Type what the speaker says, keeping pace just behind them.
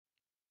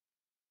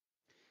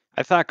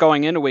I thought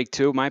going into week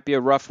 2 might be a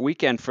rough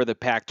weekend for the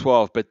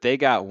Pac-12, but they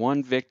got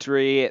one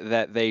victory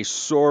that they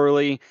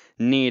sorely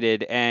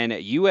needed, and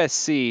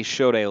USC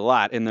showed a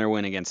lot in their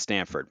win against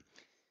Stanford.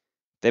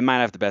 They might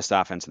have the best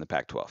offense in the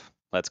Pac-12.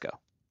 Let's go.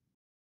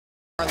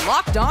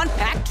 Locked On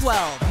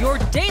Pac-12, your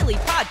daily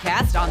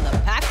podcast on the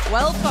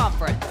Pac-12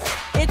 Conference.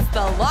 It's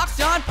the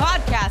Locked On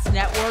Podcast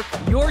Network,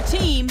 your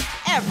team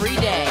every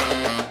day.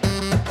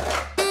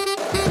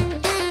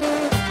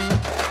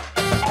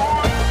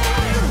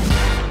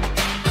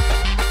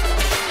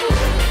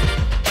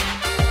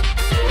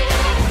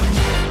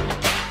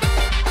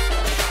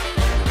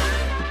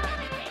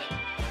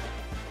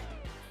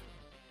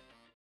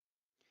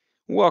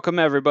 Welcome,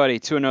 everybody,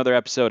 to another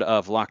episode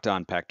of Locked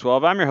On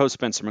Pac-12. I'm your host,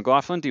 Spencer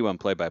McLaughlin, D1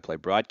 play-by-play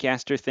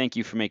broadcaster. Thank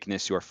you for making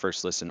this your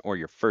first listen or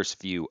your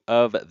first view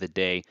of the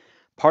day.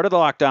 Part of the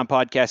Locked On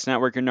Podcast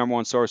Network, your number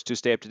one source to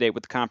stay up to date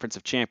with the Conference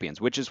of Champions,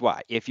 which is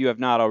why, if you have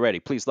not already,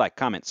 please like,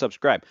 comment,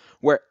 subscribe.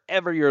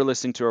 Wherever you're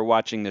listening to or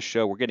watching this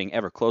show, we're getting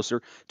ever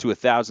closer to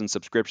 1,000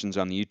 subscriptions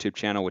on the YouTube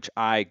channel, which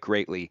I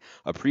greatly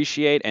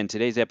appreciate. And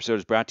today's episode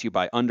is brought to you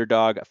by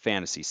Underdog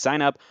Fantasy.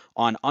 Sign up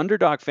on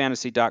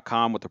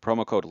UnderdogFantasy.com with the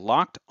promo code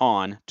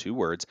LOCKEDON, 2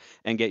 words,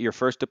 and get your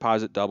first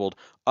deposit doubled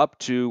up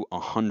to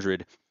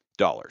 $100.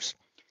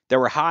 There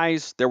were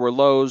highs, there were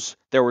lows,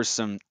 there were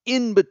some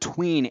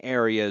in-between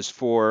areas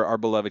for our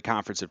beloved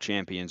Conference of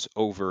Champions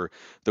over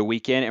the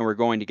weekend, and we're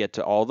going to get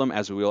to all of them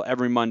as we will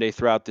every Monday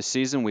throughout the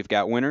season. We've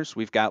got winners,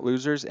 we've got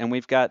losers, and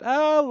we've got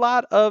a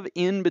lot of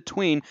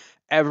in-between.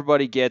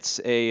 Everybody gets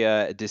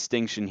a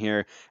distinction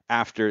here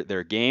after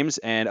their games,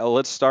 and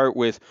let's start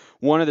with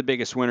one of the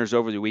biggest winners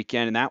over the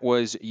weekend, and that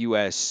was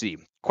USC.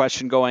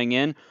 Question going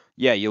in,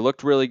 yeah, you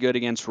looked really good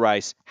against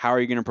Rice. How are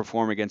you going to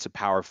perform against a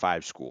Power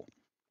 5 school?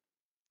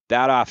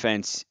 That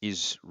offense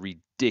is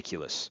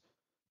ridiculous.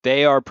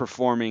 They are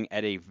performing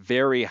at a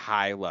very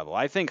high level.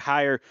 I think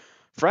higher,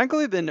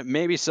 frankly, than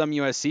maybe some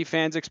USC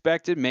fans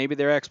expected. Maybe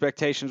their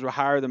expectations were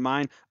higher than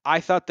mine. I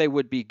thought they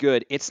would be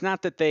good. It's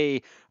not that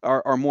they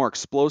are more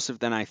explosive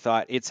than I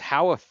thought. It's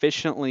how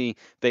efficiently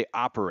they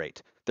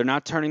operate. They're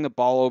not turning the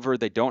ball over.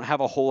 They don't have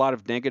a whole lot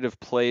of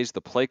negative plays.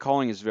 The play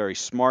calling is very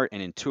smart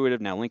and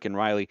intuitive. Now, Lincoln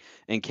Riley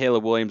and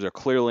Caleb Williams are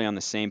clearly on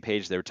the same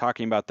page. They were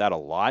talking about that a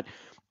lot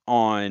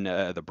on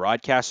the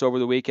broadcast over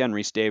the weekend,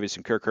 Reese Davis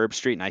and Kirk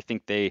Herbstreit, and I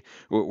think they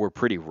were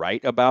pretty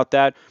right about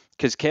that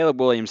because Caleb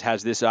Williams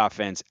has this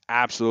offense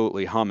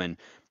absolutely humming.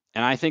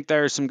 And I think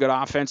there are some good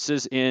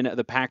offenses in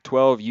the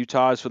Pac-12.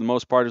 Utah's, for the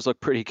most part, has looked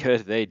pretty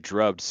good. They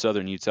drubbed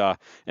Southern Utah,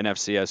 an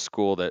FCS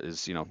school that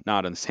is,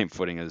 not on the same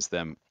footing as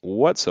them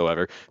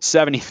whatsoever.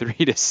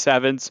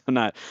 73-7, so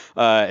not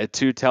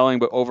too telling.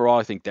 But overall,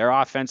 I think their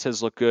offense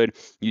has looked good.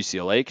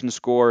 UCLA can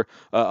score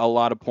a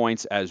lot of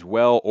points as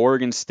well.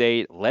 Oregon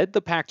State led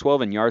the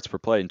Pac-12 in yards per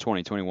play in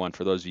 2021,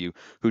 for those of you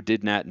who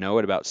did not know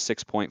it, about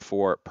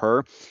 6.4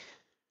 per.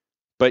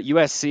 But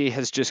USC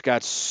has just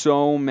got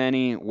so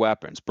many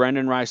weapons.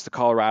 Brendan Rice, the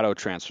Colorado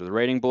transfer. The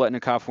Rating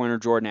Biletnikoff winner,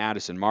 Jordan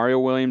Addison. Mario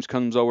Williams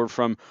comes over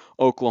from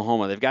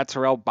Oklahoma. They've got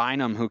Terrell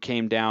Bynum, who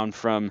came down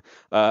from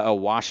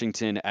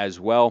Washington as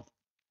well.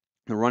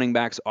 The running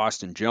backs,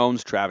 Austin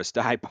Jones, Travis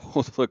Dye,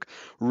 both look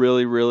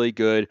really, really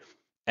good.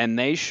 And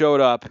they showed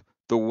up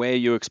the way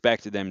you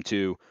expected them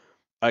to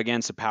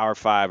against a Power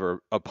 5 or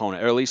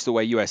opponent, or at least the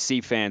way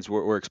USC fans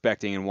were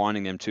expecting and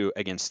wanting them to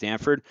against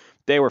Stanford.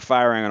 They were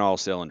firing on all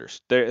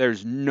cylinders.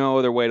 There's no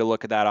other way to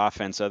look at that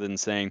offense other than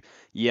saying,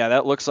 yeah,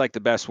 that looks like the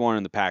best one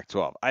in the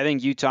Pac-12. I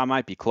think Utah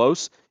might be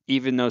close,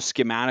 even though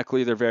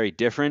schematically they're very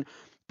different.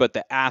 But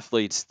the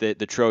athletes that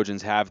the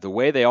Trojans have, the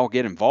way they all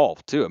get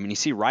involved, too. I mean, you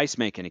see Rice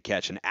making a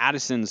catch, and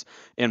Addison's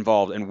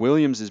involved, and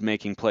Williams is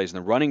making plays,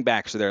 and the running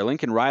backs are there.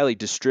 Lincoln Riley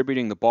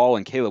distributing the ball,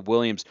 and Caleb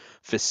Williams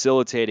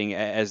facilitating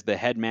as the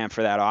head man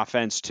for that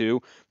offense,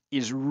 too,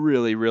 is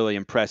really, really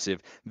impressive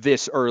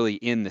this early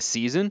in the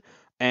season.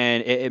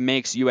 And it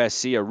makes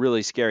USC a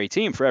really scary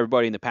team for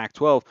everybody in the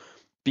Pac-12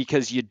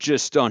 because you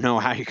just don't know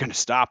how you're going to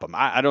stop them.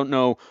 I don't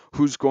know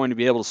who's going to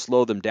be able to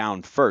slow them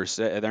down first.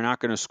 They're not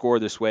going to score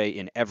this way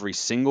in every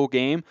single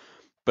game,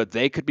 but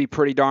they could be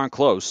pretty darn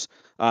close.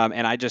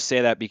 And I just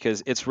say that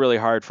because it's really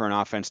hard for an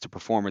offense to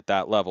perform at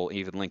that level,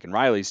 even Lincoln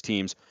Riley's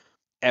teams,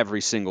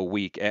 every single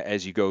week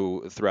as you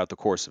go throughout the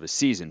course of a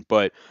season.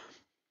 But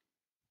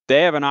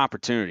they have an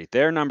opportunity.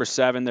 They're number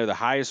 7. They're the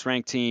highest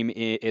ranked team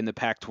in the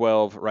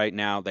Pac-12 right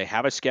now. They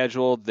have a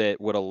schedule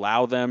that would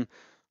allow them,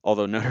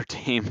 although Notre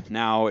Dame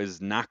now is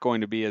not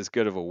going to be as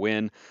good of a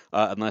win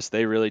unless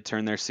they really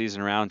turn their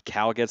season around.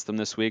 Cal gets them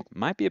this week.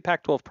 Might be a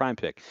Pac-12 prime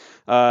pick.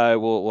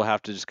 We'll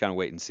have to just kind of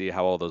wait and see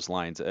how all those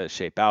lines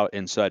shape out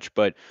and such.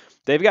 But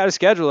they've got a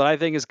schedule that I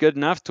think is good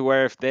enough to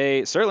where if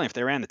they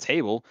ran the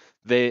table,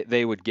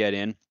 they would get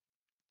in.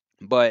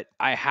 But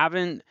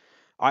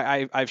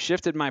I've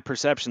shifted my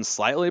perception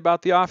slightly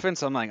about the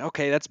offense. I'm like,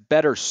 okay, that's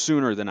better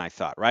sooner than I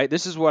thought, right?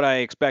 This is what I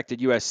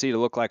expected USC to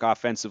look like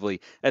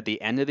offensively at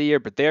the end of the year,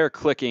 but they're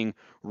clicking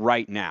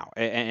right now,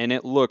 and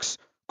it looks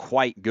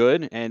quite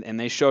good, and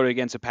they showed it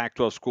against a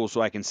Pac-12 school,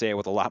 so I can say it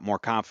with a lot more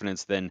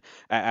confidence than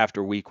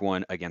after week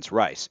 1 against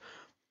Rice.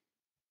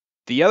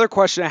 The other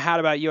question I had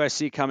about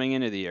USC coming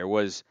into the year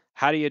was,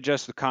 how do you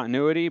adjust with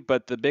continuity?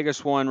 But the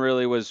biggest one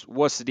really was,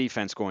 what's the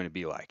defense going to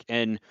be like?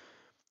 And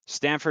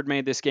Stanford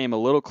made this game a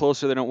little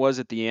closer than it was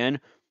at the end.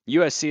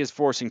 USC is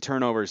forcing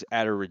turnovers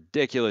at a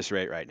ridiculous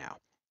rate right now.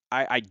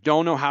 I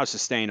don't know how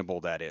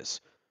sustainable that is.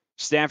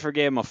 Stanford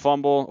gave them a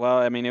fumble. Well,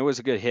 I mean, it was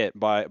a good hit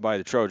by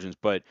the Trojans,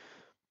 but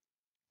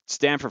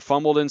Stanford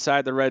fumbled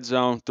inside the red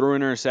zone, threw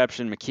an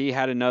interception. McKee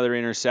had another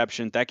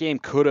interception. That game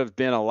could have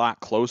been a lot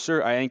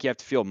closer. I think you have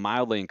to feel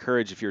mildly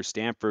encouraged if you're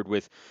Stanford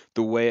with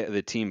the way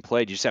the team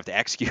played. You just have to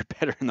execute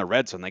better in the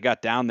red zone. They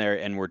got down there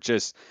and were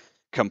just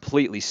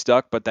completely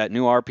stuck. But that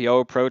new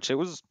RPO approach, it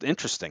was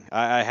interesting.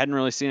 I hadn't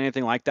really seen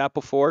anything like that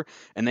before,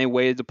 and they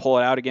waited to pull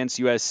it out against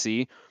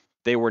USC.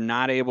 They were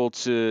not able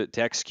to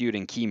execute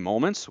in key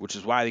moments, which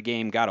is why the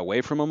game got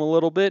away from them a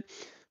little bit.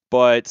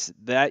 But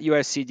that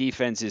USC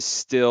defense is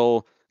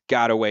still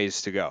got a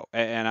ways to go.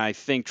 And I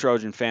think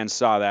Trojan fans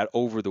saw that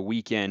over the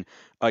weekend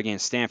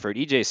against Stanford.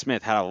 E.J.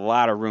 Smith had a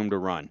lot of room to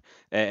run,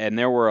 and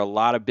there were a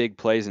lot of big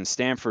plays, and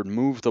Stanford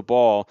moved the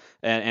ball,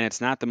 and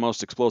it's not the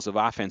most explosive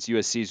offense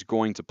USC is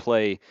going to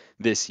play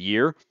this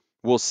year.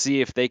 We'll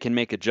see if they can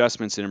make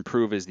adjustments and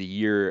improve as the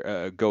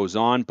year goes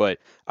on, but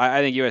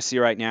I think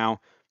USC right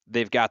now,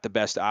 they've got the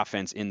best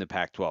offense in the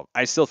Pac-12.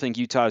 I still think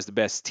Utah is the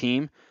best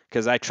team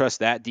because I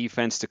trust that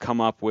defense to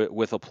come up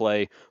with a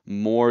play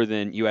more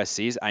than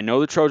USC's. I know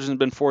the Trojans have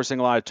been forcing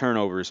a lot of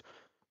turnovers,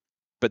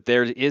 but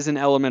there is an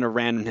element of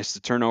randomness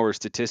to turnovers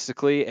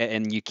statistically,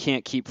 and you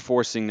can't keep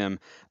forcing them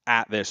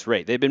at this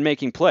rate. They've been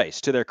making plays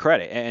to their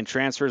credit, and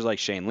transfers like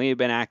Shane Lee have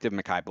been active.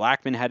 Mekhi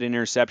Blackman had an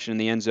interception in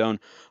the end zone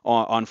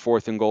on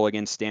 4th and goal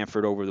against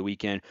Stanford over the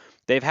weekend.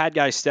 They've had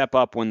guys step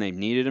up when they've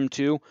needed them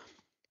to,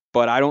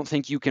 but I don't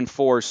think you can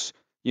force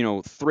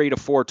 3 to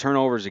 4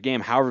 turnovers a game,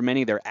 however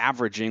many they're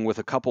averaging, with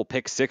a couple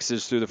pick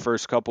sixes through the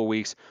first couple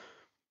weeks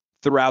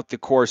throughout the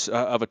course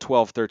of a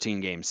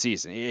 12-13 game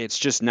season. It's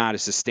just not a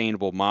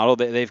sustainable model.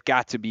 They've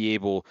got to be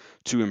able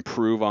to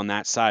improve on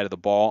that side of the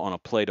ball on a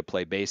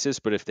play-to-play basis,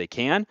 but if they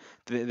can,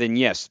 then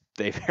yes,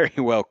 they very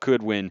well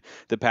could win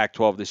the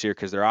Pac-12 this year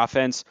because their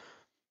offense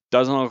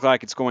doesn't look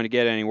like it's going to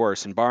get any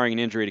worse. And barring an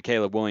injury to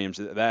Caleb Williams,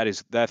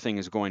 that thing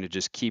is going to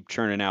just keep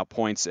churning out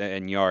points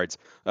and yards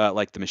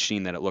like the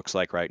machine that it looks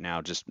like right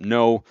now. Just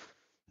no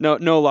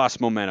lost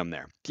momentum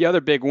there. The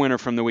other big winner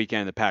from the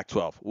weekend in the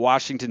Pac-12,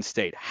 Washington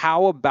State.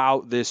 How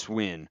about this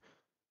win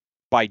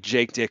by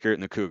Jake Dickert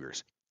and the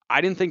Cougars?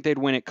 I didn't think they'd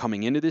win it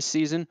coming into this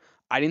season.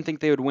 I didn't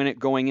think they would win it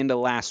going into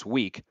last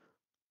week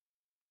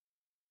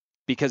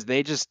because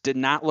they just did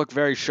not look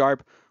very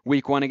sharp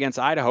week 1 against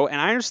Idaho,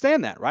 and I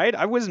understand that, right?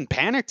 I wasn't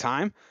panic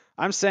time.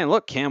 I'm saying,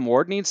 look, Cam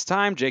Ward needs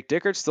time. Jake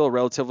Dickert's still a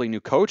relatively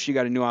new coach. You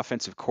got a new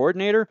offensive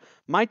coordinator.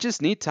 Might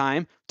just need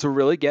time to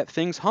really get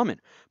things humming.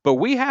 But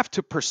we have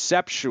to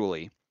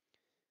perceptually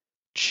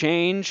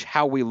change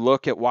how we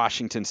look at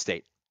Washington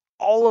State.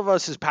 All of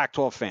us as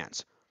Pac-12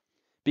 fans.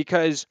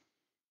 Because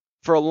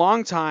for a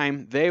long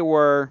time, they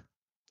were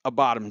a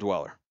bottom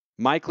dweller.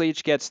 Mike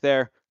Leach gets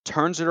there,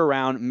 turns it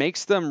around,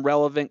 makes them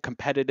relevant,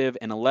 competitive,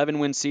 an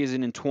 11-win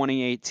season in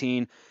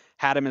 2018,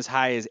 had them as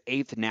high as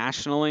 8th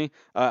nationally,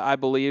 I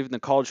believe, in the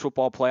college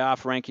football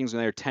playoff rankings when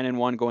they were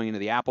 10-1 going into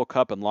the Apple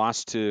Cup and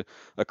lost to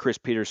a Chris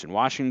Peterson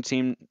Washington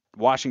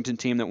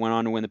team that went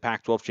on to win the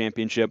Pac-12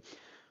 championship.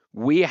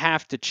 We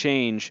have to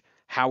change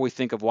how we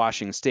think of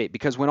Washington State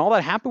because when all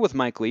that happened with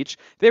Mike Leach,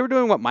 they were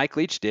doing what Mike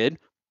Leach did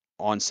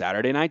on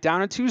Saturday night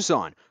down in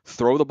Tucson.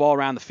 Throw the ball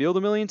around the field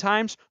a million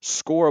times,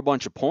 score a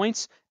bunch of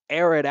points,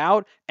 air it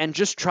out, and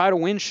just try to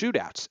win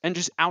shootouts and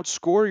just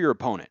outscore your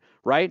opponent,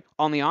 right?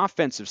 On the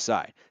offensive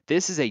side,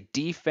 this is a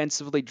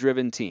defensively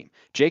driven team.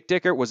 Jake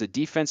Dickert was a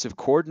defensive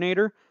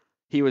coordinator.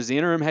 He was the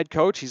interim head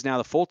coach. He's now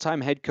the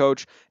full-time head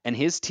coach, and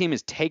his team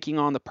is taking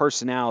on the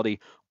personality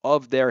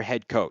of their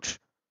head coach.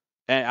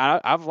 And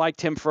I've liked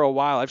him for a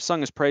while. I've sung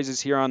his praises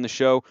here on the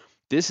show.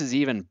 This is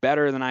even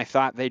better than I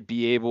thought they'd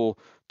be able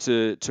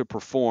to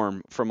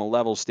perform from a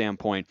level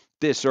standpoint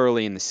this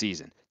early in the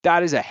season.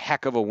 That is a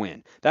heck of a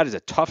win. That is a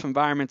tough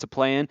environment to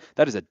play in.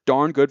 That is a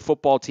darn good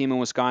football team in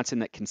Wisconsin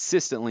that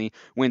consistently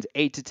wins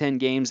 8 to 10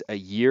 games a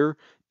year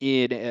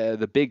in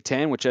the Big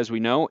Ten, which, as we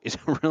know, is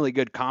a really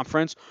good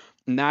conference.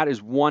 And that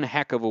is one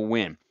heck of a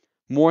win.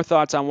 More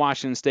thoughts on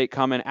Washington State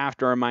coming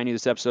after I remind you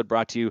this episode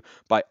brought to you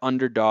by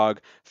Underdog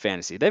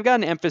Fantasy. They've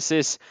got an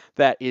emphasis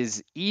that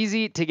is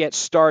easy to get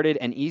started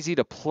and easy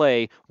to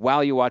play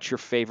while you watch your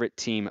favorite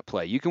team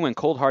play. You can win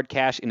cold hard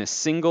cash in a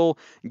single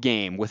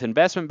game with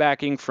investment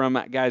backing from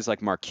guys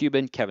like Mark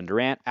Cuban, Kevin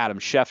Durant, Adam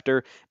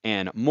Schefter,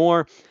 and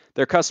more.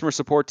 Their customer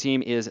support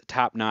team is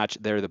top-notch.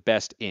 They're the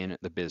best in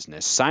the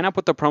business. Sign up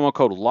with the promo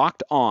code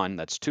LOCKEDON,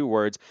 that's 2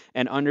 words,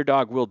 and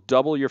Underdog will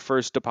double your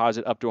first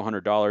deposit up to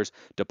 $100.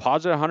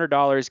 Deposit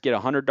 $100, get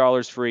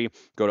 $100 free.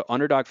 Go to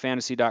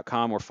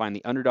UnderdogFantasy.com or find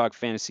the Underdog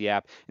Fantasy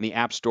app in the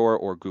App Store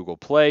or Google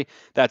Play.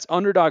 That's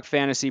Underdog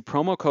Fantasy,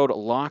 promo code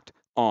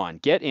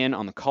LOCKEDON. Get in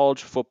on the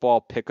college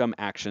football pick'em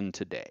action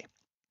today.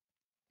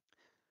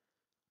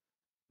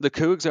 The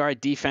Cougs are a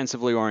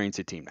defensively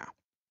oriented team now.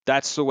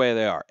 That's the way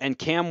they are. And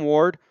Cam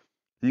Ward,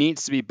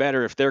 needs to be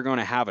better if they're going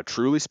to have a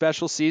truly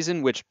special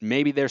season, which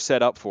maybe they're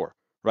set up for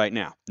right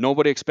now.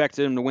 Nobody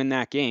expected them to win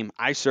that game.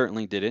 I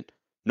certainly didn't.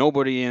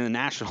 Nobody in the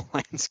national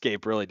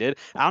landscape really did.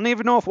 I don't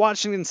even know if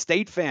Washington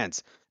State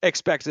fans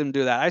expected him to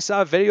do that. I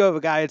saw a video of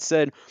a guy that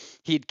said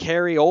he'd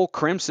carry old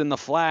Crimson, the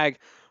flag,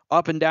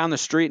 up and down the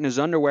street in his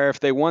underwear if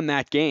they won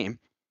that game.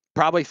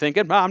 Probably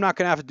thinking, well, I'm not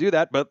going to have to do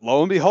that. But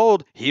lo and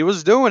behold, he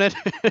was doing it.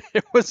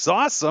 It was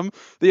awesome.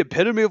 The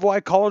epitome of why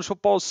college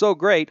football is so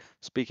great.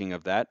 Speaking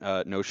of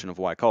that notion of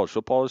why college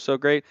football is so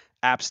great,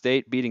 App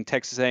State beating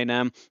Texas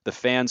A&M, the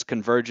fans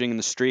converging in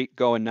the street,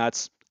 going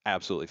nuts.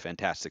 Absolutely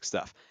fantastic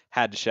stuff.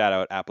 Had to shout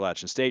out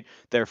Appalachian State,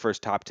 their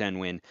first top 10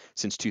 win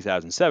since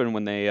 2007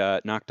 when they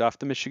knocked off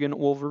the Michigan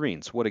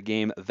Wolverines. What a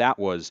game that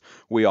was,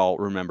 we all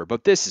remember.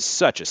 But this is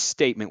such a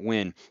statement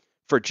win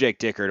for Jake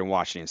Dickert and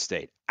Washington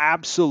State.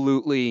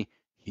 Absolutely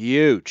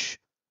huge.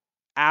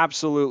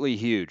 Absolutely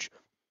huge.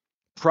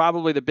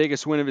 Probably the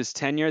biggest win of his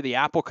tenure. The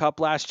Apple Cup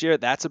last year,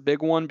 that's a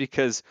big one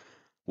because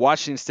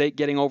Washington State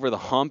getting over the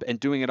hump and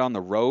doing it on the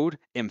road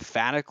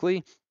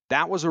emphatically,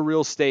 that was a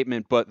real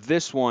statement. But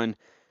this one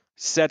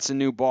sets a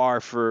new bar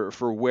for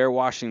where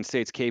Washington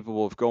State's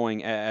capable of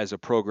going as a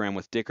program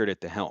with Dickert at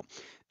the helm.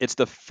 It's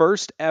the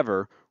first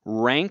ever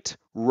ranked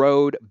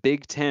road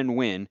Big Ten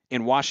win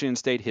in Washington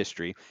State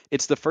history.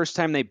 It's the first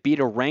time they beat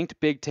a ranked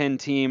Big Ten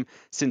team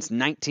since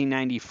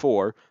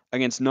 1994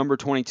 against number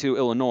 22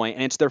 Illinois,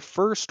 and it's their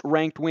first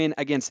ranked win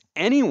against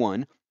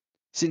anyone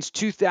since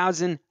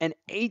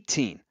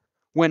 2018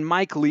 when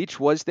Mike Leach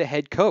was the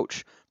head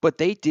coach. But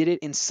they did it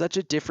in such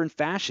a different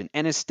fashion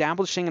and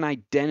establishing an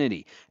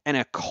identity and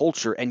a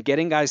culture and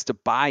getting guys to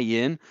buy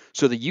in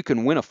so that you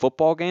can win a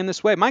football game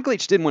this way. Mike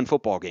Leach didn't win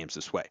football games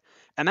this way.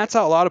 And that's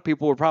how a lot of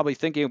people were probably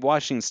thinking of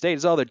Washington State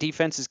is, oh, their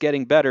defense is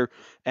getting better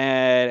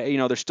and,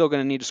 they're still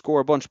going to need to score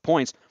a bunch of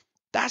points.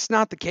 That's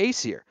not the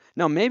case here.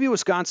 Now, maybe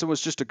Wisconsin was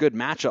just a good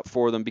matchup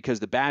for them because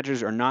the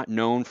Badgers are not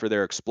known for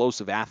their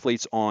explosive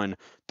athletes on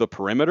the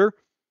perimeter.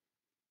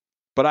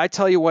 But I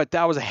tell you what,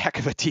 that was a heck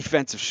of a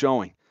defensive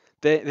showing.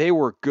 They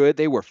were good.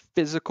 They were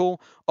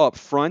physical up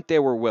front. They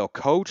were well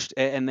coached,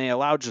 and they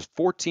allowed just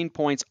 14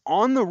 points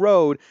on the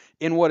road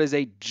in what is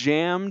a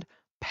jammed,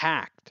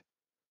 packed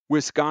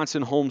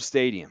Wisconsin home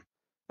stadium.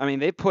 I mean,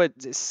 they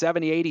put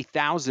 70,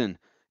 80,000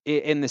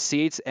 in the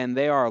seats, and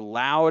they are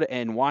loud,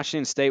 and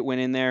Washington State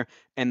went in there,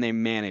 and they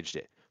managed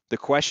it. The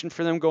question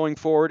for them going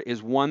forward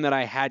is one that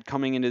I had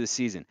coming into the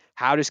season.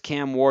 How does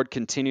Cam Ward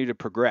continue to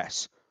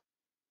progress?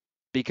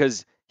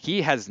 Because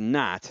he has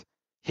not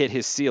hit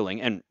his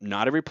ceiling, and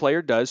not every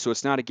player does, so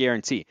it's not a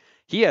guarantee.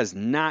 He has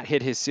not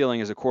hit his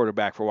ceiling as a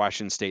quarterback for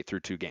Washington State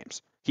through 2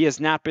 games. He has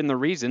not been the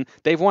reason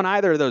they've won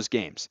either of those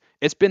games.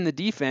 It's been the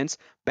defense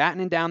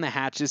battening down the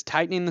hatches,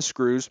 tightening the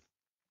screws,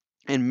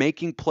 and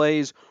making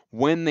plays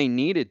when they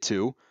needed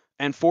to,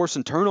 and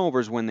forcing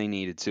turnovers when they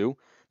needed to,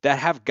 that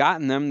have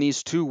gotten them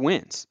these 2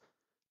 wins.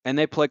 And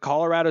they play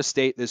Colorado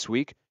State this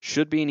week.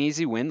 Should be an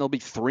easy win. They'll be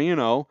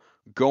 3-0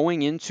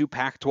 going into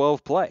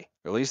Pac-12 play.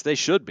 Or at least they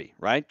should be,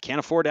 right? Can't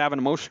afford to have an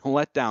emotional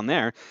letdown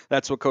there.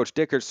 That's what Coach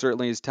Dickert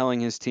certainly is telling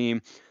his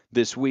team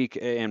this week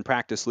in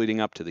practice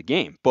leading up to the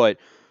game. But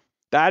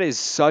that is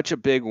such a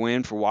big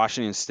win for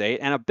Washington State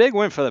and a big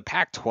win for the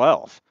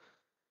Pac-12.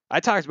 I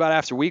talked about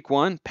after week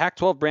 1,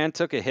 Pac-12 brand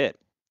took a hit.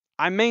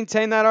 I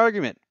maintain that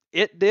argument.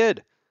 It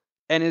did.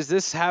 And is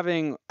this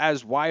having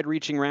as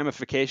wide-reaching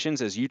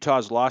ramifications as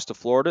Utah's loss to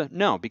Florida?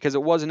 No, because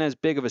it wasn't as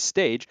big of a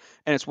stage,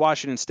 and it's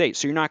Washington State.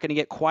 So you're not going to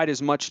get quite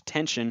as much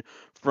attention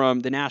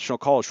from the national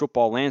college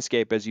football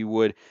landscape as you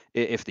would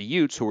if the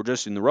Utes, who were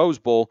just in the Rose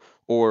Bowl,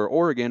 or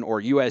Oregon, or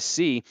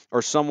USC,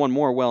 or someone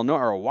more well-known,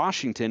 or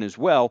Washington as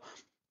well,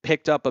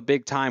 picked up a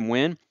big-time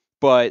win.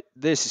 But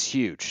this is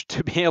huge.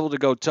 To be able to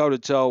go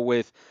toe-to-toe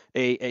with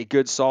a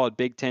good, solid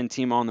Big Ten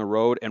team on the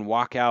road and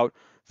walk out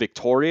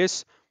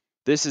victorious,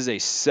 this is a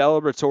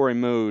celebratory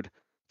mood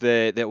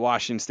that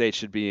Washington State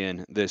should be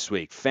in this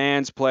week.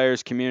 Fans,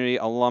 players, community,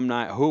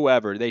 alumni,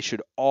 whoever, they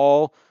should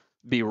all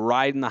be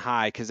riding the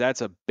high because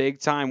that's a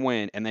big-time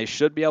win, and they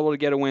should be able to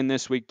get a win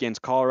this week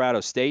against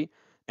Colorado State.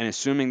 And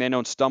assuming they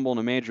don't stumble in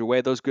a major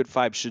way, those good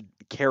vibes should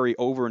carry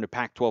over into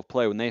Pac-12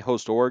 play when they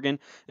host Oregon.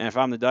 And if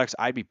I'm the Ducks,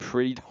 I'd be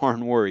pretty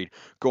darn worried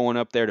going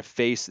up there to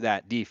face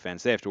that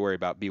defense. They have to worry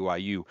about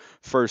BYU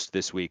first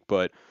this week,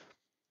 but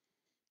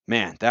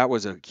man, that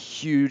was a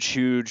huge,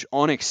 huge,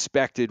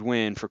 unexpected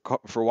win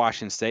for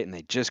Washington State, and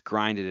they just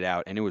grinded it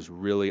out, and it was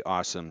really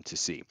awesome to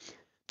see.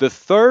 The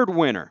third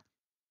winner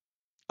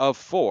of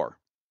 4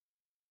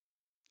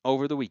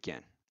 over the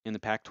weekend in the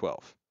Pac-12,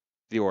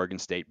 the Oregon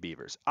State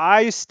Beavers.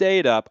 I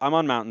stayed up. I'm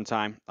on Mountain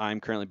Time. I'm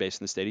currently based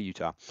in the state of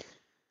Utah.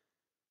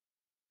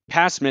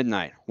 Past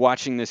midnight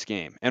watching this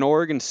game, and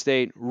Oregon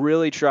State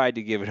really tried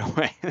to give it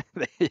away.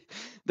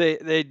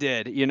 they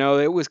did.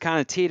 It was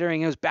kind of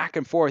teetering. It was back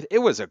and forth. It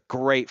was a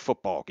great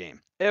football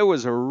game. It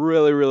was a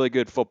really, really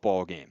good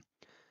football game.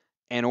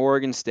 And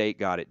Oregon State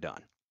got it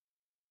done.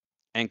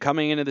 And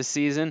coming into the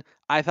season,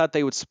 I thought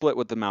they would split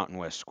with the Mountain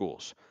West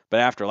schools. But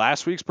after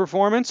last week's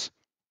performance,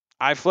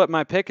 I flipped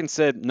my pick and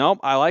said,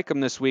 nope, I like them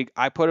this week.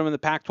 I put them in the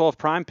Pac-12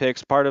 prime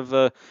picks, part of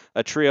a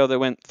trio that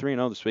went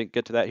 3-0 this week.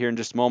 Get to that here in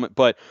just a moment.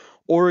 But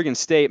Oregon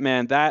State,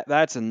 man,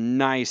 that's a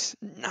nice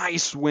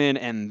win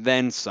and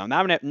then some.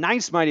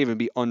 Nice might even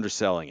be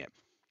underselling it.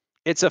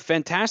 It's a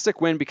fantastic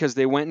win because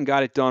they went and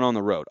got it done on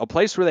the road, a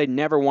place where they'd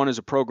never won as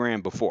a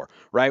program before,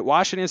 right?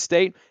 Washington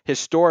State,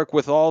 historic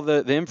with all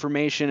the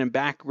information and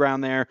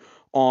background there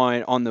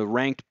on the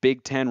ranked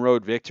Big Ten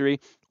road victory.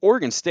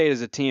 Oregon State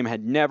as a team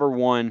had never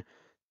won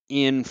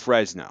in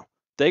Fresno.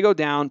 They go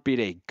down, beat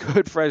a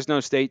good Fresno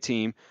State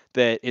team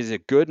that is a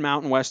good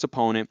Mountain West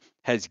opponent,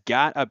 has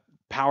got a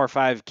Power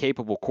 5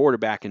 capable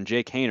quarterback in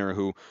Jake Haener,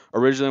 who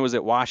originally was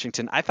at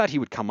Washington. I thought he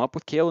would come up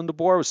with Kalen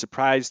DeBoer. I was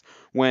surprised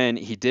when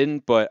he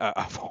didn't, but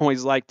I've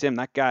always liked him.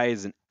 That guy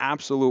is an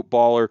absolute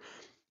baller.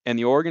 And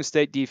the Oregon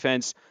State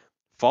defense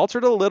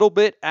faltered a little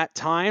bit at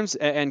times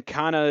and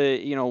kind of,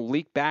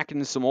 leaked back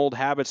into some old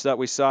habits that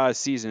we saw a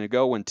season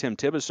ago when Tim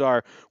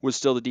Tibesar was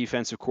still the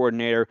defensive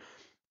coordinator.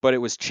 But it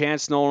was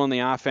Chance Nolan on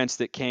the offense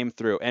that came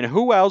through. And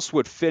who else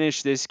would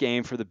finish this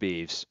game for the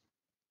Beavs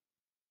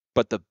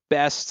but the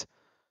best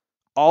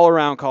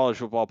all-around college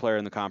football player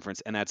in the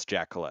conference, and that's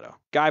Jack Coletto.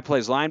 Guy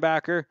plays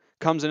linebacker,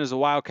 comes in as a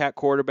Wildcat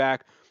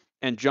quarterback,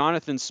 and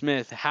Jonathan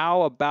Smith,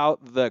 how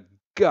about the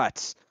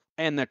guts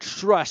and the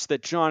trust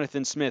that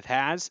Jonathan Smith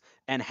has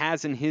and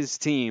has in his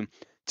team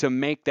to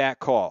make that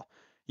call?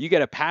 You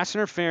get a pass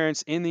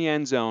interference in the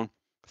end zone,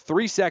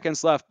 3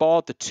 seconds left, ball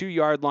at the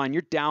 2-yard line,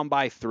 you're down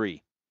by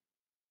 3.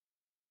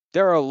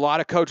 There are a lot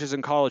of coaches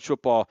in college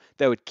football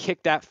that would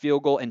kick that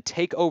field goal and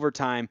take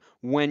overtime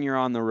when you're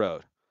on the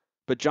road.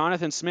 But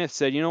Jonathan Smith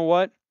said, you know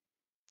what?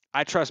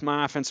 I trust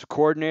my offensive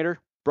coordinator,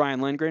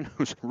 Brian Lindgren,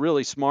 who's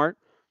really smart,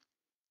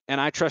 and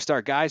I trust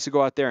our guys to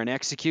go out there and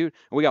execute.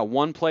 And we got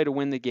one play to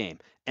win the game,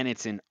 and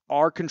it's in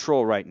our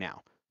control right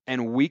now.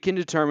 And we can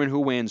determine who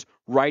wins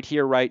right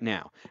here, right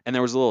now. And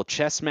there was a little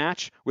chess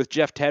match with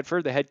Jeff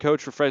Tedford, the head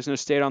coach for Fresno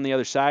State, on the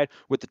other side,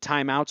 with the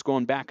timeouts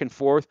going back and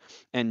forth.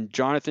 And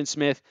Jonathan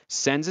Smith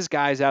sends his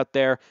guys out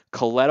there.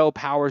 Coletto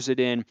powers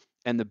it in.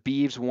 And the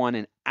Beavs won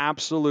an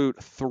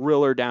absolute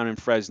thriller down in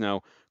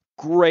Fresno.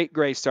 Great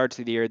start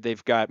to the year.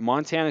 They've got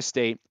Montana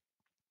State,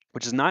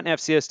 which is not an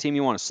FCS team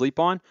you want to sleep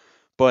on,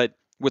 but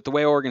with the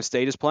way Oregon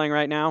State is playing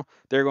right now,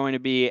 they're going to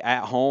be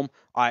at home.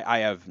 I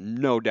have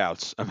no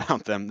doubts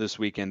about them this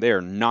weekend. They are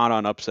not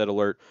on upset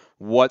alert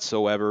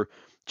whatsoever.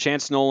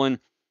 Chance Nolan,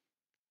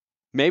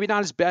 maybe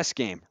not his best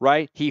game,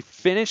 right? He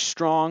finished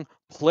strong,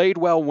 played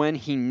well when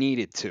he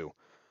needed to.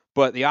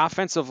 But the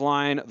offensive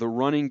line, the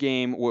running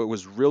game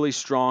was really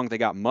strong. They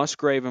got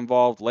Musgrave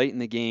involved late in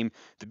the game.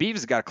 The Beavs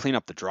have got to clean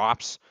up the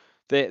drops.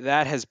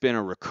 That has been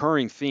a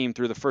recurring theme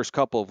through the first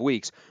couple of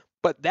weeks.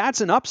 But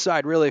that's an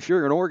upside, really, if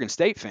you're an Oregon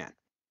State fan.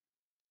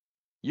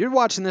 You're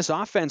watching this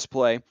offense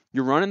play.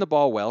 You're running the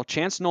ball well.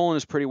 Chance Nolan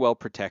is pretty well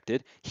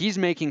protected. He's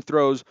making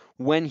throws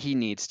when he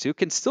needs to.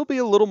 Can still be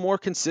a little more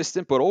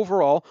consistent, but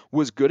overall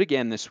was good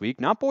again this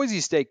week. Not Boise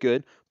State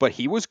good, but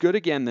he was good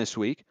again this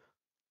week.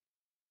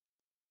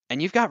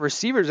 And you've got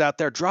receivers out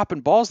there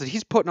dropping balls that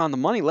he's putting on the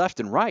money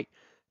left and right.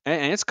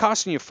 And it's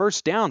costing you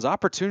first downs,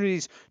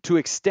 opportunities to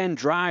extend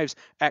drives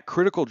at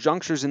critical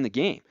junctures in the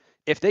game.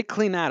 If they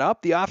clean that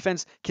up, the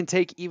offense can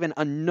take even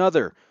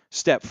another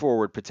step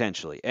forward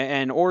potentially.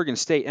 And Oregon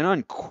State, an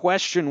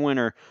unquestioned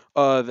winner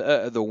of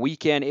the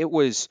weekend. It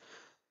was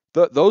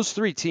those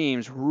three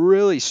teams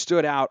really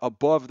stood out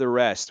above the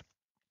rest,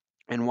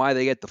 and why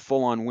they get the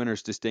full-on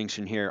winners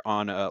distinction here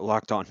on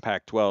Locked On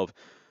Pac-12.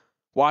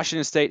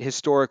 Washington State,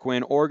 historic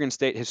win. Oregon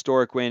State,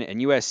 historic win. And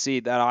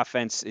USC, that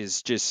offense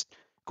is just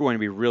going to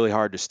be really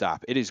hard to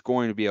stop. It is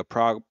going to be a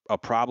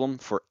problem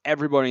for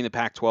everybody in the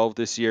Pac-12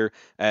 this year,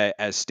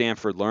 as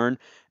Stanford learned.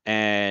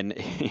 And,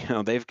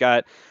 they've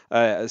got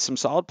some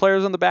solid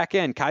players on the back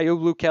end. Caillou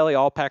Blue Kelly,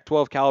 all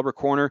Pac-12 caliber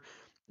corner.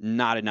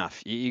 Not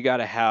enough. You got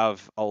to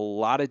have a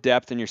lot of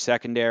depth in your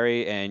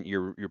secondary, and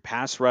your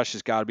pass rush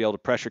has got to be able to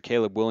pressure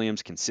Caleb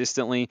Williams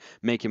consistently,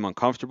 make him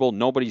uncomfortable.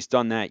 Nobody's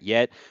done that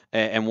yet,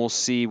 and we'll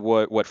see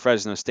what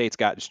Fresno State's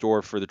got in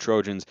store for the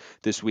Trojans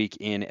this week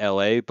in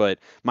LA. But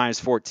minus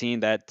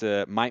 14,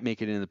 that might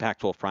make it into the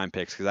Pac-12 prime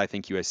picks, because I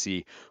think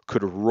USC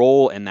could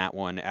roll in that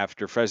one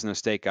after Fresno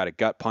State got a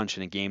gut punch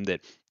in a game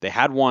that they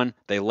had won.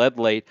 They led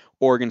late.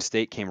 Oregon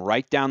State came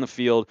right down the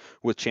field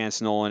with Chance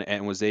Nolan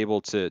and was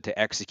able to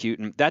execute.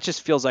 And that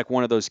just feels like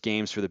one of those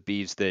games for the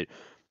Beavs that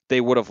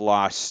they would have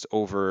lost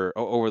over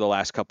the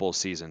last couple of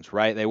seasons,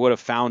 right? They would have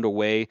found a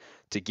way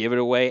to give it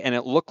away. And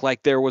it looked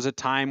like there was a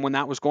time when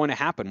that was going to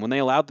happen. When they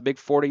allowed the big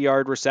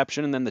 40-yard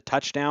reception and then the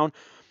touchdown,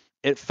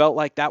 it felt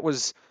like that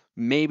was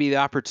maybe the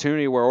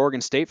opportunity where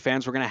Oregon State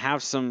fans were going to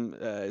have some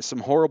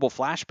horrible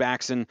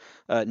flashbacks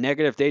and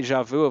negative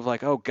deja vu of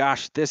like, oh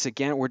gosh, this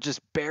again, we're just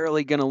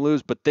barely going to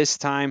lose. But this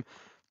time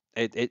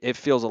it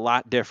feels a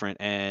lot different,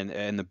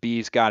 and the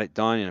Bees got it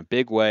done in a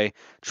big way.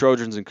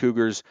 Trojans and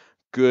Cougars,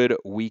 good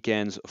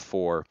weekends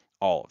for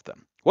all of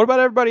them. What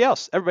about everybody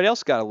else? Everybody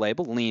else got a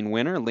label: lean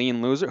winner,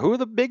 lean loser. Who are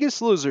the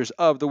biggest losers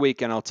of the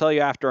weekend? I'll tell you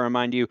after I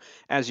remind you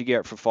as you get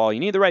ready for fall. You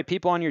need the right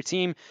people on your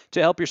team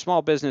to help your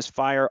small business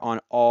fire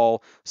on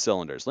all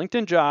cylinders.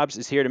 LinkedIn Jobs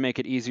is here to make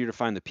it easier to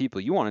find the people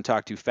you want to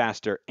talk to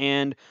faster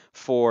and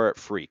for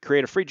free.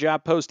 Create a free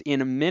job post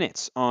in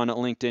minutes on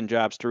LinkedIn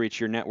Jobs to reach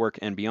your network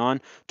and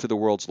beyond to the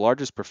world's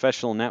largest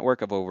professional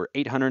network of over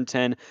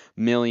 810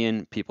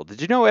 million people.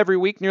 Did you know every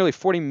week nearly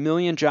 40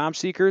 million job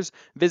seekers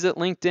visit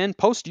LinkedIn?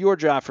 Post your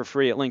job for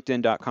free at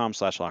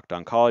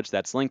linkedin.com/lockedoncollege.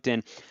 That's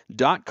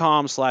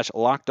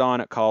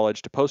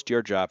linkedin.com/lockedoncollege to post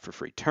your job for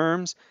free.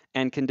 Terms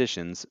and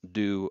conditions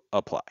do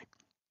apply.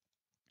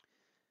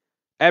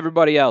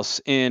 Everybody else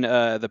in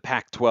the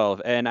Pac-12,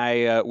 and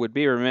I would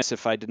be remiss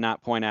if I did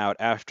not point out,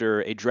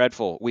 after a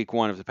dreadful week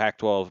 1 of the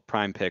Pac-12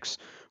 prime picks,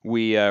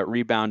 we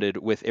rebounded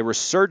with a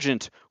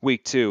resurgent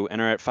week 2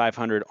 and are at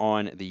 500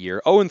 on the year.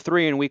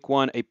 0-3 in week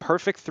 1, a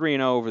perfect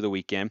 3-0 over the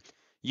weekend.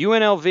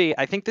 UNLV,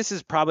 I think this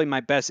is probably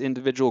my best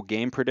individual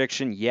game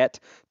prediction yet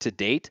to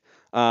date.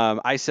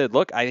 I said,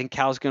 look, I think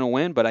Cal's going to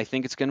win, but I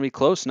think it's going to be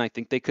close, and I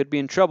think they could be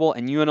in trouble.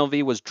 And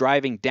UNLV was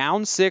driving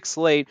down 6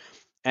 late,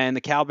 and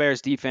the Cal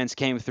Bears defense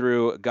came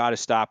through, got a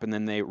stop, and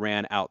then they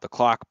ran out the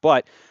clock.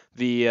 But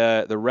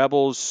the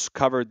Rebels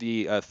covered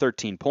the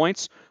 13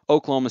 points.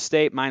 Oklahoma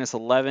State minus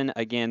 11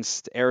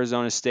 against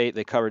Arizona State.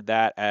 They covered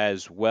that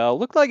as well.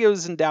 Looked like it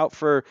was in doubt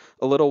for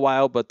a little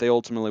while, but they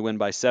ultimately win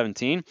by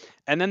 17.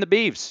 And then the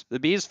Beavs. The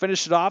Beavs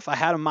finished it off. I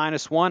had them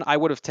 -1. I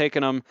would have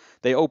taken them.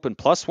 They opened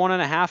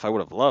 +1.5. I would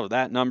have loved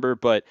that number,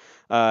 but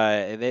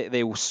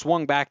they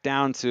swung back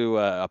down to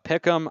a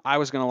pick 'em. I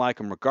was going to like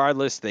them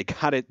regardless. They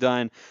got it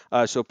done.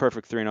 So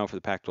perfect 3-0 for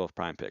the Pac-12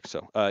 prime pick.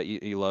 So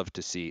you love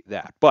to see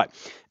that. But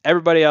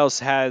everybody else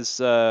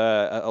has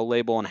a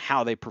label on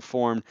how they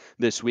performed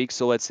this week.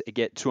 So let's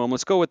get to them.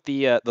 Let's go with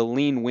the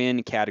lean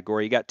win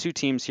category. You got 2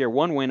 teams here,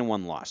 1 win and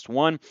 1 lost.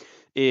 One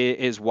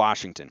is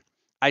Washington.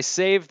 I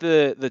saved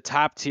the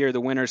top tier,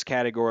 the winners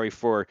category,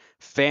 for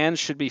fans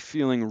should be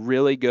feeling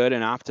really good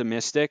and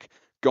optimistic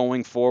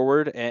going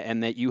forward,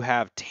 and that you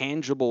have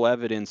tangible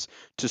evidence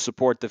to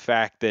support the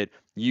fact that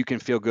you can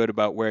feel good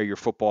about where your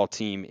football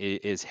team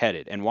is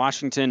headed. And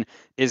Washington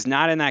is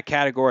not in that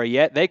category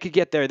yet. They could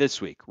get there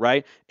this week,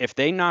 right? If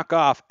they knock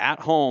off at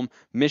home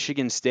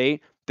Michigan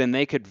State, then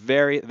they could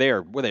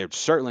they'd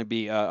certainly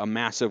be a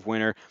massive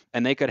winner,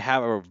 and they could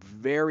have a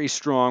very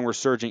strong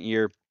resurgent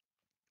year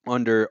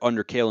under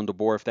Kalen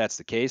DeBoer if that's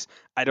the case.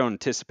 I don't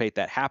anticipate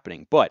that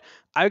happening, but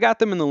I got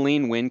them in the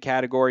lean win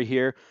category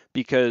here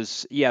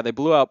because, yeah, they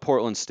blew out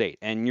Portland State,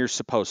 and you're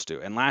supposed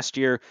to. And last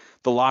year,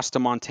 the loss to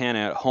Montana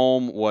at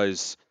home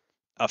was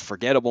a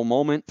forgettable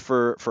moment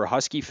for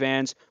Husky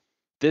fans.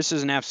 This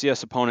is an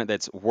FCS opponent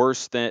that's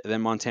worse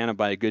than Montana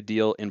by a good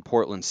deal in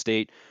Portland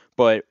State,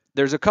 but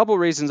there's a couple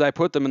reasons I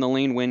put them in the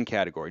lean win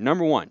category.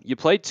 Number one, you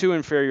played 2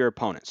 inferior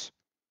opponents,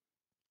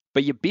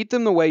 but you beat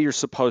them the way you're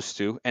supposed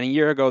to, and a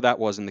year ago that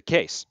wasn't the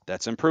case.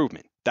 That's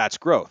improvement. That's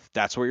growth.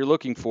 That's what you're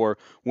looking for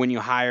when you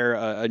hire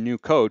a new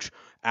coach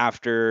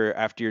after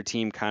your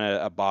team kind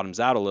of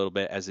bottoms out a little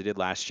bit, as it did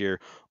last year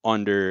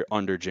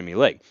under Jimmy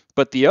Lake.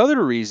 But the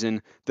other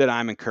reason that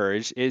I'm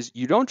encouraged is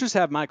you don't just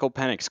have Michael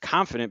Penix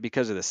confident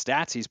because of the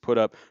stats he's put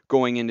up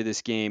going into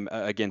this game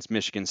against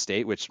Michigan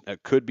State, which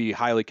could be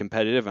highly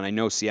competitive, and I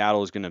know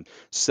Seattle is going to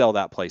sell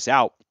that place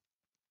out.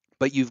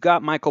 But you've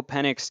got Michael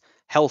Penix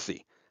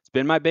healthy.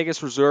 Been my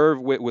biggest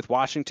reserve with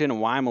Washington, and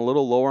why I'm a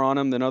little lower on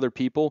him than other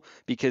people,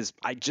 because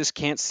I just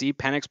can't see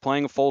Penix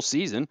playing a full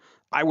season.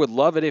 I would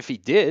love it if he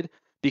did,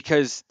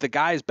 because the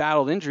guy's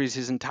battled injuries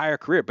his entire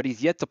career, but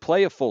he's yet to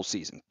play a full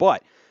season.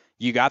 But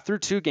you got through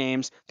 2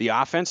 games. The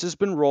offense has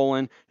been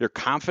rolling. You're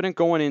confident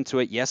going into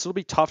it. Yes, it'll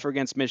be tougher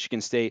against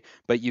Michigan State,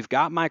 but you've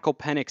got Michael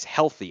Penix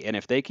healthy, and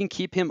if they can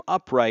keep him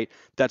upright,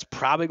 that's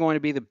probably going to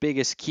be the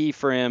biggest key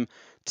for him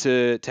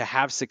to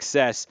have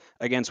success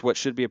against what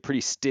should be a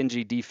pretty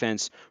stingy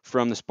defense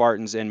from the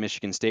Spartans and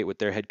Michigan State with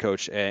their head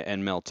coach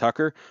and Mel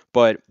Tucker.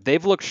 But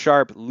they've looked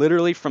sharp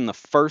literally from the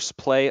first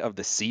play of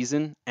the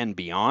season and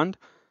beyond.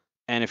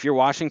 And if you're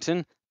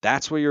Washington,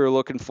 that's what you're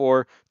looking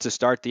for to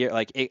start the year.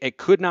 Like, it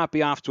could not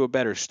be off to a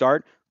better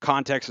start.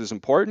 Context is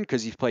important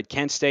because you've played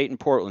Kent State and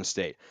Portland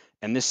State.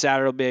 And this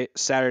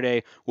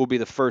Saturday will be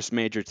the first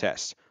major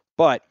test.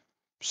 But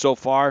so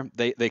far,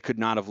 they could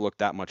not have looked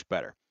that much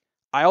better.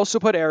 I also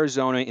put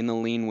Arizona in the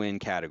lean win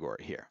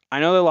category here. I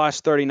know they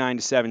lost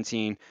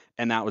 39-17,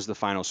 and that was the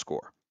final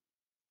score.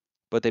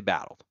 But they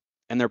battled.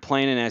 And they're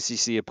playing an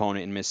SEC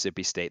opponent in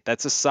Mississippi State.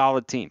 That's a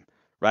solid team,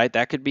 right?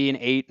 That could be an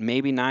 8,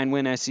 maybe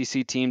 9-win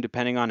SEC team,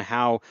 depending on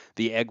how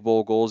the Egg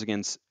Bowl goes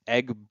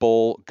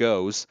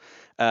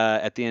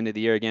at the end of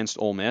the year against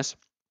Ole Miss.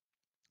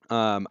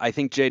 I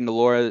think Jaden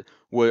DeLora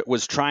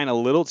was trying a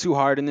little too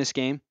hard in this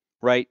game,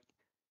 right?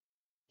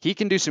 He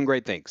can do some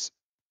great things.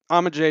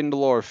 I'm a Jaden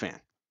DeLora fan.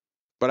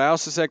 But I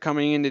also said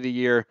coming into the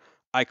year,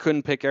 I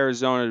couldn't pick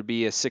Arizona to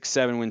be a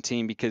 6-7 win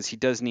team because he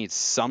does need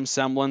some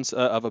semblance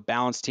of a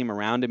balanced team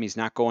around him. He's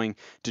not going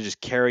to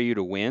just carry you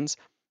to wins.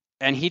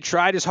 And he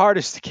tried his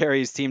hardest to carry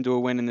his team to a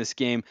win in this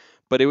game,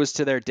 but it was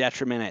to their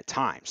detriment at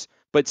times.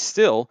 But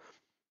still,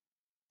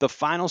 the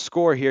final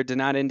score here did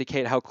not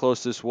indicate how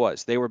close this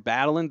was. They were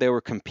battling, they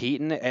were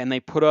competing, and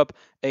they put up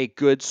a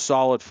good,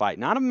 solid fight.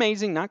 Not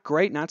amazing, not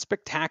great, not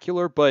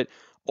spectacular, but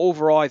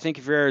overall, I think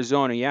if you're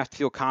Arizona, you have to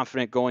feel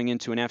confident going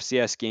into an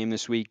FCS game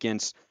this week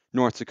against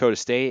North Dakota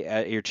State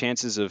at your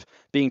chances of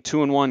being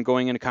 2-1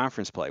 going into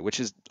conference play, which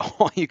is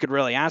all you could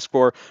really ask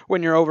for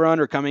when your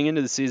over-under coming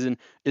into the season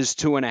is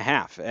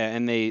 2.5.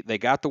 And they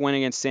got the win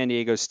against San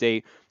Diego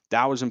State.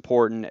 That was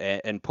important,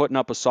 and putting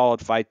up a solid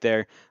fight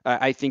there.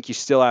 I think you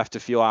still have to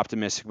feel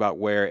optimistic about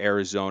where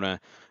Arizona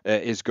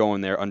is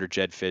going there under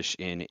Jedd Fisch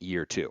in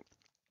year 2.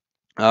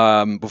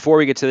 Before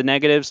we get to the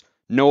negatives,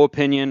 no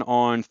opinion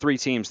on 3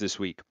 teams this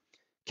week: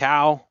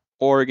 Cal,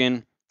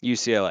 Oregon,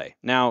 UCLA.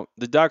 Now,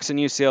 the Ducks and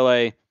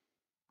UCLA,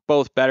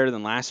 both better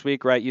than last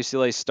week, right?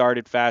 UCLA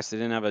started fast. They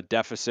didn't have a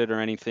deficit or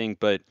anything,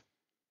 but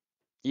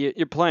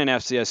you're playing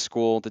FCS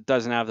school that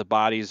doesn't have the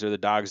bodies or the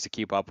dogs to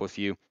keep up with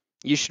you.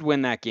 You should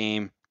win that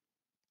game.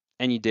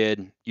 And you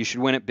did. You should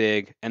win it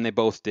big, and they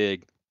both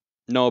did.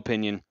 No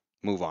opinion.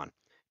 Move on.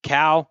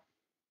 Cal,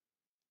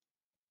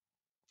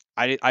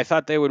 I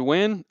thought they would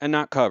win and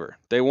not cover.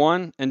 They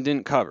won and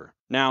didn't cover.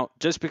 Now,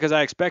 just because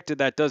I expected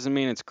that doesn't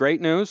mean it's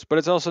great news, but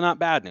it's also not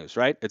bad news,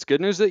 right? It's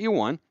good news that you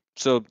won.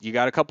 So you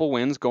got a couple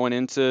wins going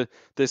into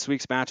this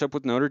week's matchup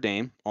with Notre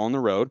Dame on the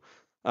road.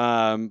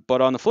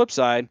 But on the flip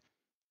side,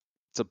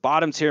 it's a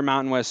bottom tier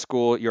Mountain West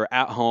school. You're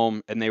at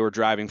home, and they were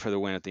driving for the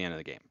win at the end of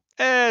the game.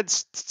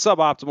 It's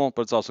suboptimal,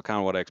 but it's also kind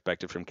of what I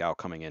expected from Cal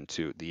coming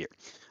into the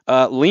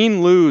year.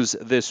 Lean lose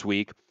this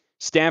week: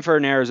 Stanford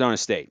and Arizona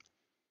State.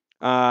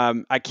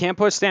 I can't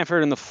put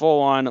Stanford in the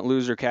full-on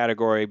loser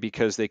category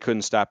because they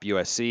couldn't stop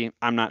USC.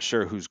 I'm not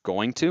sure who's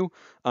going to,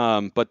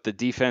 but the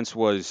defense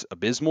was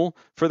abysmal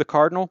for the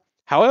Cardinal.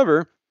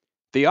 However,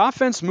 the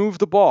offense moved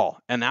the ball,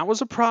 and that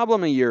was a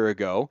problem a year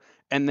ago,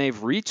 and they've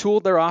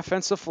retooled their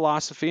offensive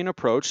philosophy and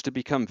approach to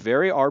become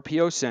very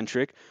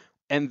RPO-centric,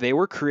 and they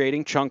were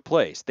creating chunk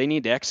plays. They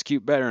need to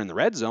execute better in the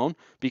red zone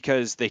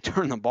because they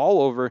turned the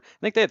ball over. I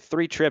think they had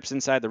 3 trips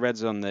inside the red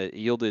zone that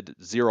yielded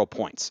 0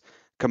 points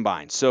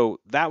combined.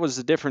 So that was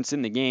the difference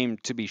in the game,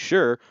 to be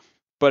sure.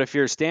 But if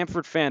you're a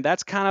Stanford fan,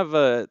 that's kind of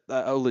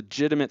a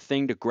legitimate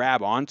thing to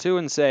grab onto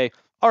and say,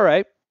 all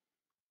right,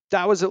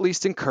 that was at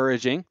least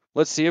encouraging.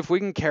 Let's see if we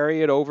can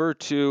carry it over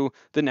to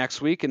the next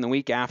week and the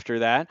week after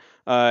that.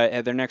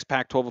 And their next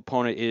Pac-12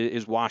 opponent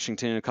is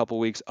Washington in a couple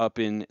weeks up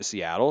in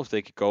Seattle. If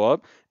they could go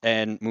up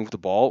and move the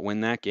ball,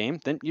 win that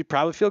game, then you'd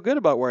probably feel good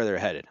about where they're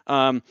headed.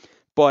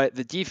 But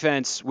the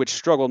defense, which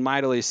struggled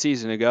mightily a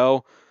season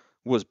ago,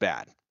 was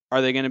bad.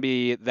 Are they going to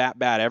be that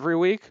bad every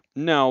week?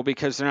 No,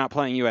 because they're not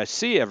playing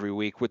USC every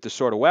week with the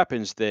sort of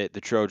weapons that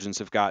the Trojans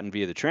have gotten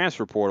via the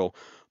transfer portal.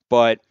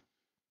 But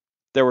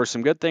there were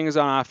some good things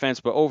on offense,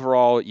 but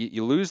overall,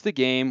 you lose the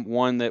game,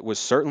 one that was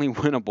certainly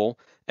winnable,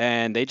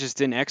 and they just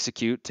didn't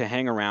execute to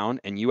hang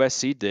around, and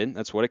USC did.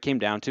 That's what it came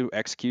down to,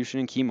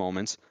 execution in key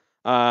moments.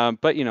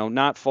 But,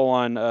 not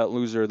full-on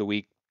loser of the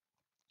week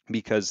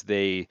because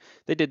they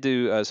did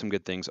do some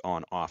good things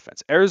on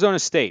offense. Arizona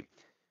State,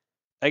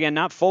 again,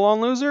 not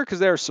full-on loser because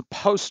they were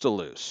supposed to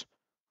lose,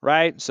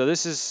 right? So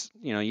this is,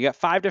 you got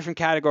 5 different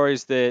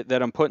categories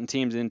that I'm putting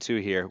teams into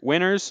here.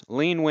 Winners,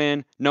 lean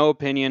win, no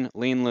opinion,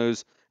 lean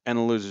lose, and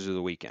the losers of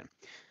the weekend.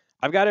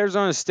 I've got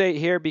Arizona State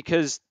here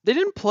because they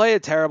didn't play a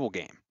terrible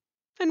game.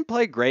 They didn't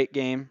play a great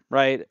game,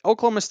 right?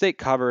 Oklahoma State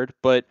covered,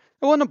 but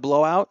it wasn't a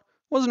blowout.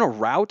 It wasn't a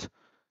rout.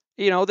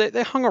 They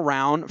hung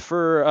around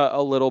for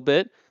a little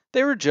bit.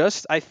 They were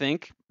just, I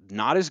think,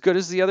 not as good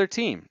as the other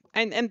team.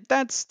 And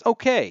that's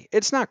okay.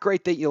 It's not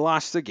great that you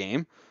lost the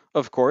game.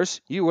 Of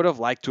course, you would have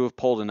liked to have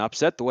pulled an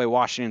upset the way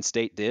Washington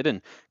State did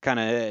and kind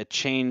of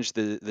changed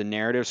the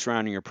narrative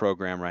surrounding your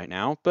program right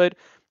now. But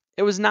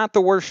it was not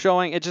the worst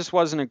showing. It just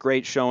wasn't a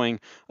great showing.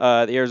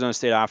 The Arizona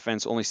State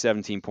offense, only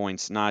 17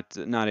 points, not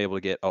able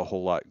to get a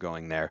whole lot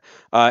going there.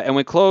 And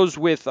we close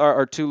with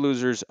our 2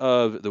 losers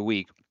of the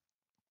week.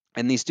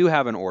 And these do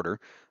have an order.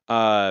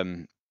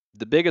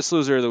 The biggest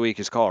loser of the week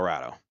is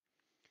Colorado.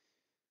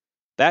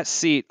 That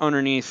seat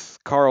underneath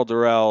Karl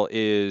Dorrell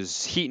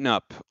is heating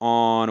up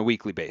on a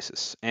weekly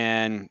basis.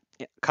 And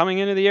coming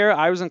into the year,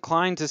 I was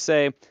inclined to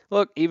say,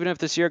 look, even if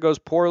this year goes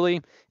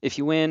poorly, if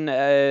you win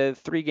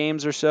 3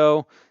 games or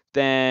so,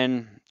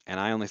 then, and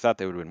I only thought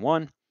they would win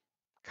 1.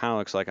 Kind of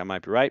looks like I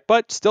might be right,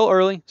 but still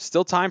early,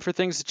 still time for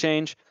things to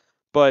change.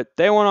 But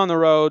they went on the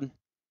road,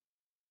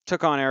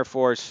 took on Air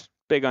Force,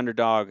 big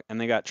underdog, and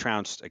they got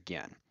trounced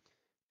again.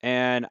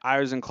 And I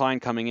was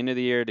inclined coming into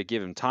the year to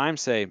give him time,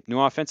 say, new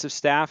offensive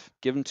staff,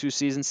 give them 2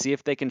 seasons, see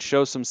if they can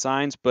show some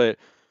signs, but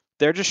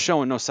they're just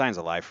showing no signs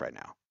of life right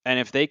now. And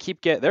if they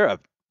they're a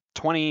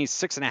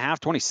 26.5,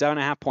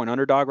 27.5 point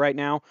underdog right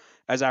now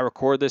as I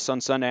record this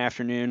on Sunday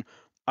afternoon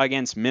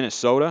against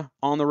Minnesota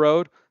on the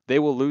road. They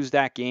will lose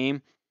that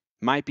game.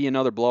 Might be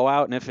another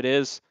blowout, and if it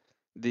is,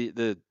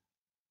 the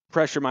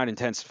pressure might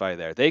intensify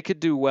there. They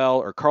could do well,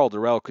 or Karl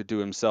Dorrell could do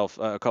himself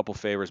a couple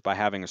favors by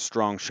having a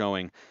strong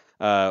showing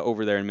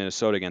over there in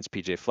Minnesota against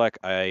PJ Fleck.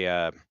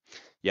 I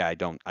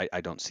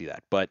don't see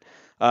that. But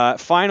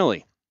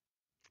finally,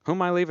 Who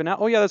am I leaving out?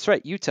 Oh, yeah, that's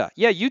right. Utah.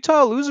 Yeah,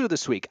 Utah a loser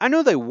this week. I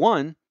know they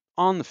won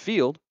on the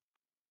field,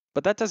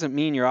 but that doesn't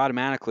mean you're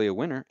automatically a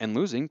winner, and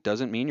losing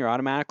doesn't mean you're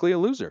automatically a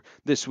loser.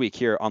 This week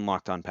here on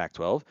Locked On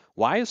Pac-12,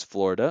 why is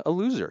Florida a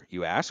loser,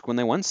 you ask, when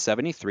they won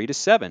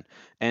 73-7,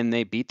 and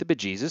they beat the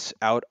bejesus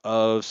out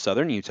of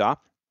Southern Utah,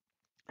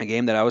 a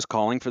game that I was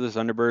calling for the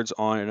Thunderbirds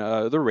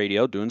on the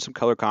radio, doing some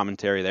color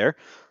commentary there.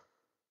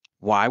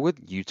 Why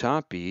would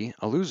Utah be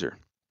a loser?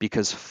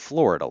 Because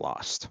Florida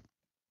lost.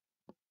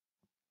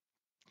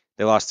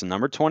 They lost to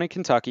number 20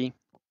 Kentucky,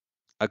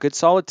 a good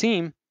solid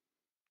team,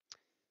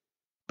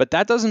 but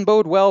that doesn't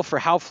bode well for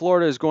how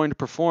Florida is going to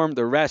perform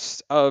the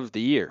rest of the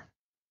year.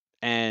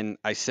 And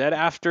I said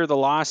after the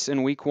loss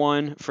in week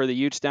 1 for the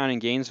Utes down in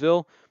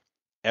Gainesville,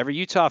 every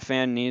Utah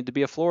fan needed to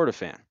be a Florida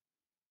fan.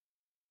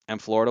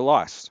 And Florida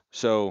lost.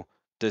 So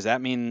does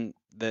that mean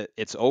that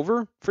it's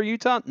over for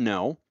Utah?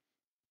 No.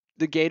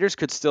 The Gators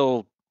could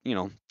still,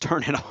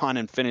 turn it on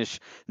and finish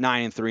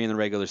 9-3 in the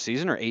regular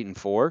season or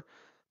 8-4.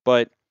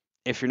 But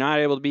if you're not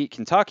able to beat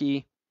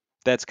Kentucky,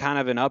 that's kind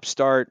of an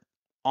upstart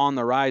on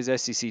the rise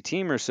SEC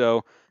team or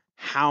so.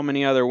 How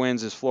many other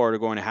wins is Florida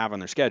going to have on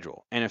their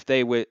schedule? And if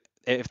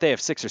they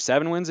have 6 or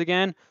 7 wins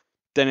again,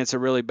 then it's a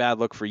really bad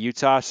look for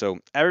Utah. So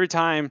every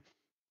time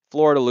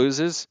Florida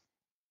loses,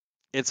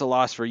 it's a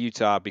loss for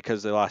Utah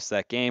because they lost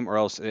that game, or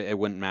else it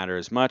wouldn't matter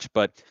as much.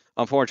 But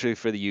unfortunately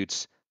for the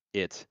Utes,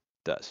 it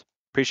does.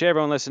 Appreciate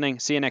everyone listening.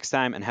 See you next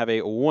time, and have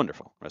a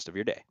wonderful rest of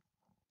your day.